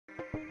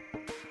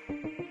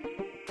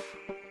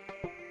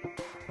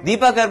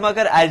Dipa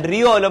Karmakar at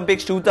Rio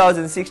Olympics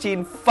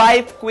 2016.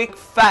 5 quick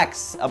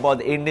facts about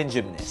the Indian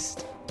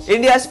gymnast.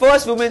 India's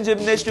first woman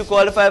gymnast to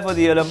qualify for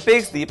the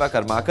Olympics, Dipa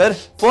Karmakar,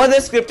 further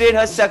scripted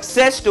her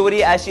success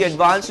story as she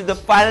advanced to the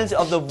finals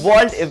of the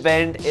vault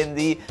event in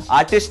the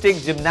artistic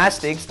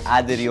gymnastics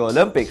at the Rio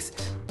Olympics.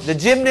 The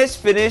gymnast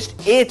finished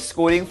 8th,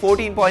 scoring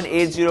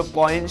 14.80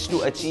 points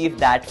to achieve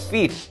that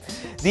feat.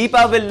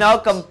 Dipa will now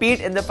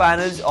compete in the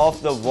finals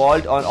of the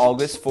vault on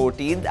August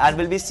 14th and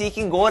will be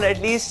seeking gold,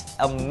 at least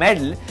a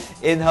medal,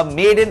 in her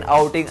maiden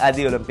outing at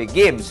the Olympic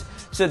Games.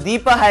 So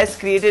Dipa has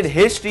created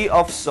history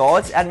of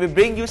sorts, and we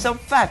bring you some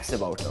facts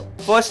about her.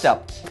 First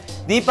up,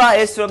 Dipa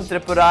is from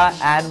Tripura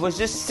and was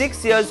just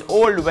 6 years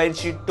old when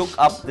she took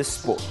up the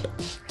sport.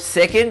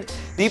 Second,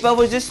 Dipa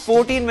was just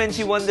 14 when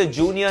she won the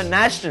junior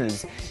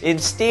nationals. In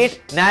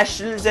state,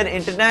 nationals and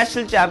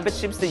international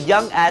championships, the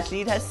young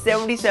athlete has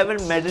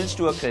 77 medals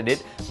to her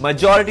credit.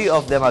 Majority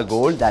of them are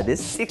gold, that is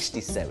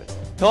 67.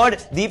 Third,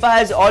 Dipa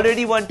has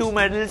already won 2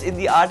 medals in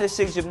the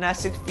artistic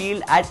gymnastics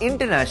field at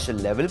international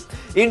level.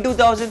 In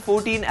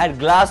 2014 at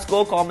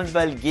Glasgow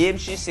Commonwealth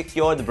Games, she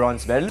secured the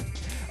bronze medal.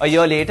 A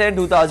year later, in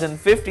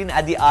 2015,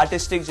 at the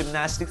Artistic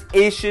Gymnastics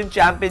Asian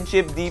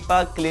Championship,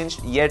 Dipa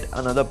clinched yet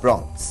another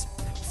bronze.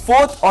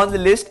 Fourth on the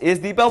list is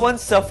Dipa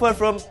once suffered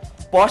from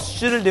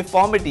postural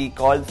deformity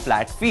called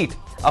flat feet.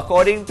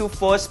 According to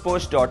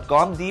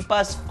firstpost.com,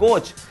 Dipa's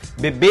coach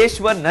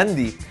Bibeshwar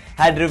Nandi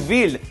had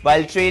revealed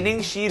while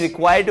training she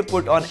required to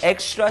put on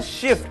extra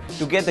shift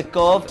to get the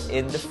curve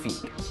in the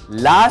feet.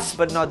 Last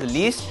but not the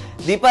least,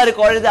 Dipa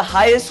recorded the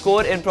highest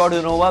score in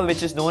Prodonova,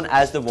 which is known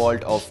as the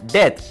Vault of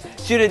Death.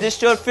 She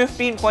registered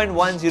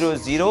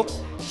 15.100,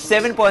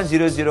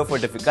 7.00 for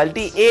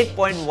difficulty,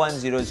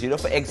 8.100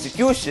 for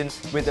execution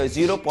with a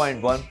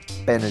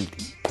 0.1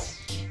 penalty.